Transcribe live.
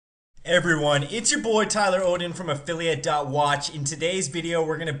Everyone, it's your boy Tyler Odin from Affiliate.Watch. In today's video,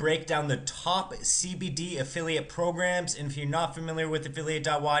 we're going to break down the top CBD affiliate programs. And if you're not familiar with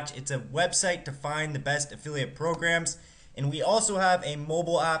Affiliate.Watch, it's a website to find the best affiliate programs. And we also have a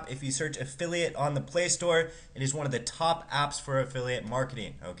mobile app. If you search affiliate on the Play Store, it is one of the top apps for affiliate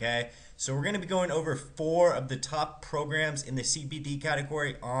marketing. Okay, so we're going to be going over 4 of the top programs in the CBD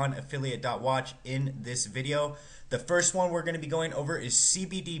category on Affiliate.Watch in this video. The first one we're going to be going over is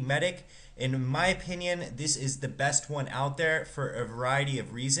CBD Medic. In my opinion, this is the best one out there for a variety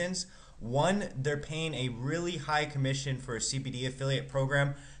of reasons. One, they're paying a really high commission for a CBD affiliate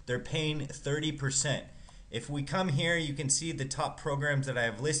program. They're paying 30%. If we come here, you can see the top programs that I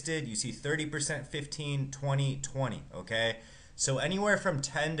have listed. You see 30%, 15, 20, 20, okay? So anywhere from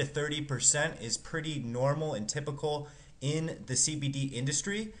 10 to 30% is pretty normal and typical in the CBD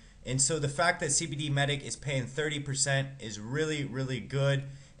industry. And so the fact that CBD Medic is paying 30% is really, really good.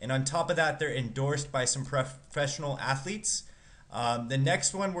 And on top of that, they're endorsed by some professional athletes. The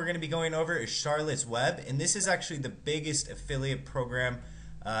next one we're going to be going over is Charlotte's Web. And this is actually the biggest affiliate program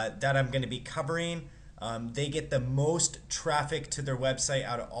that I'm going to be covering. They get the most traffic to their website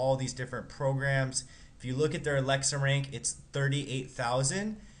out of all these different programs. If you look at their Alexa rank, it's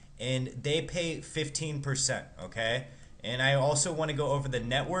 38,000 and they pay 15%, okay? And I also want to go over the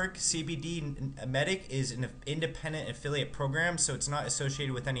network. CBD Medic is an independent affiliate program, so it's not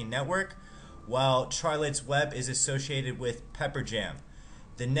associated with any network, while Charlotte's Web is associated with Pepperjam.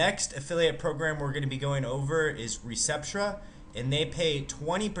 The next affiliate program we're going to be going over is Receptra, and they pay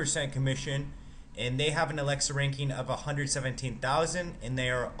 20% commission, and they have an Alexa ranking of 117,000, and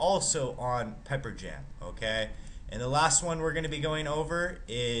they are also on Pepperjam, okay? And the last one we're going to be going over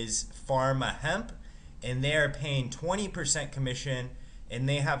is Pharma Hemp, and they are paying 20% commission, and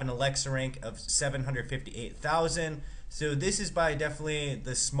they have an Alexa rank of 758,000. So this is by definitely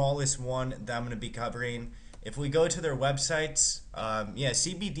the smallest one that I'm going to be covering. If we go to their websites,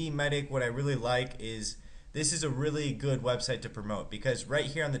 CBD Medic, what I really like is this is a really good website to promote, because right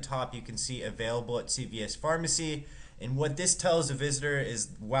here on the top you can see available at CVS Pharmacy. And what this tells a visitor is,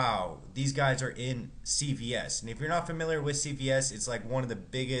 wow, these guys are in CVS. And if you're not familiar with CVS, it's like one of the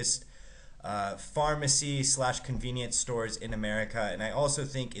biggest pharmacy / convenience stores in America, and I also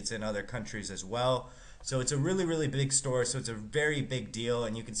think it's in other countries as well. So it's a really, really big store, so it's a very big deal,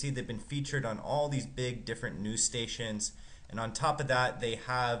 and you can see they've been featured on all these big different news stations. And on top of that, they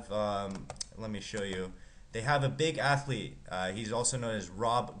have let me show you, they have a big athlete. He's also known as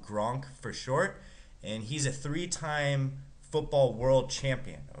Rob Gronk for short, and he's a 3-time football world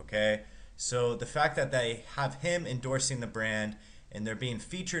champion, okay? So the fact that they have him endorsing the brand and they're being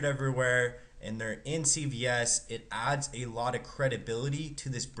featured everywhere and they're in CVS, it adds a lot of credibility to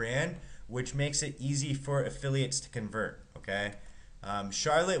this brand, which makes it easy for affiliates to convert, okay?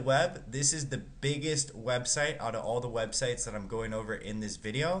 Charlotte Web, this is the biggest website out of all the websites that I'm going over in this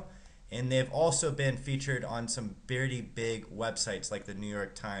video. And they've also been featured on some very big websites like the New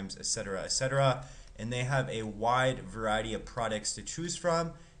York Times, etc., etc. And they have a wide variety of products to choose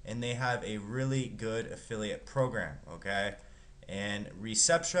from, and they have a really good affiliate program, okay? And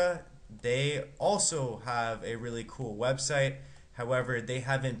Receptra, they also have a really cool website. However, they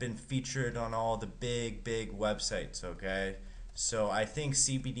haven't been featured on all the big websites, okay? So I think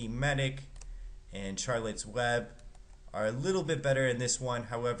CBD Medic and Charlotte's Web are a little bit better in this one.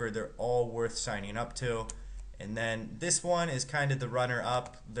 However, they're all worth signing up to. And then this one is kind of the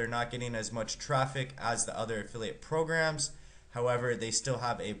runner-up. They're not getting as much traffic as the other affiliate programs. However, they still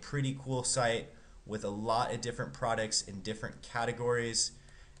have a pretty cool site with a lot of different products in different categories,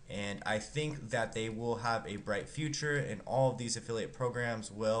 and I think that they will have a bright future, and all of these affiliate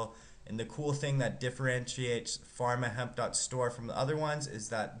programs will. And the cool thing that differentiates PharmaHemp.store from the other ones is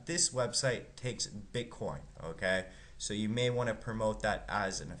that this website takes Bitcoin, okay? So you may want to promote that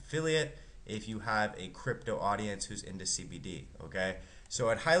as an affiliate if you have a crypto audience who's into CBD, okay? So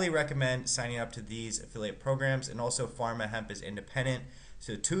I'd highly recommend signing up to these affiliate programs. And also Pharma Hemp is independent.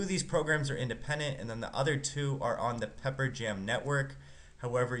 So 2 of these programs are independent, and then the other 2 are on the Pepperjam network.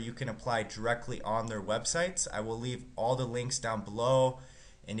 However, you can apply directly on their websites. I will leave all the links down below.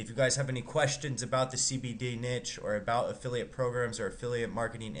 And if you guys have any questions about the CBD niche or about affiliate programs or affiliate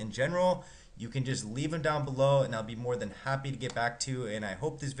marketing in general, you can just leave them down below, and I'll be more than happy to get back to you. And I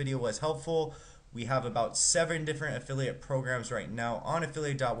hope this video was helpful. We have about 7 different affiliate programs right now on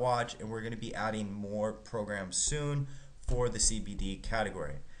Affiliate.Watch, and we're going to be adding more programs soon for the CBD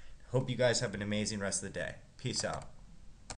category. Hope you guys have an amazing rest of the day. Peace out.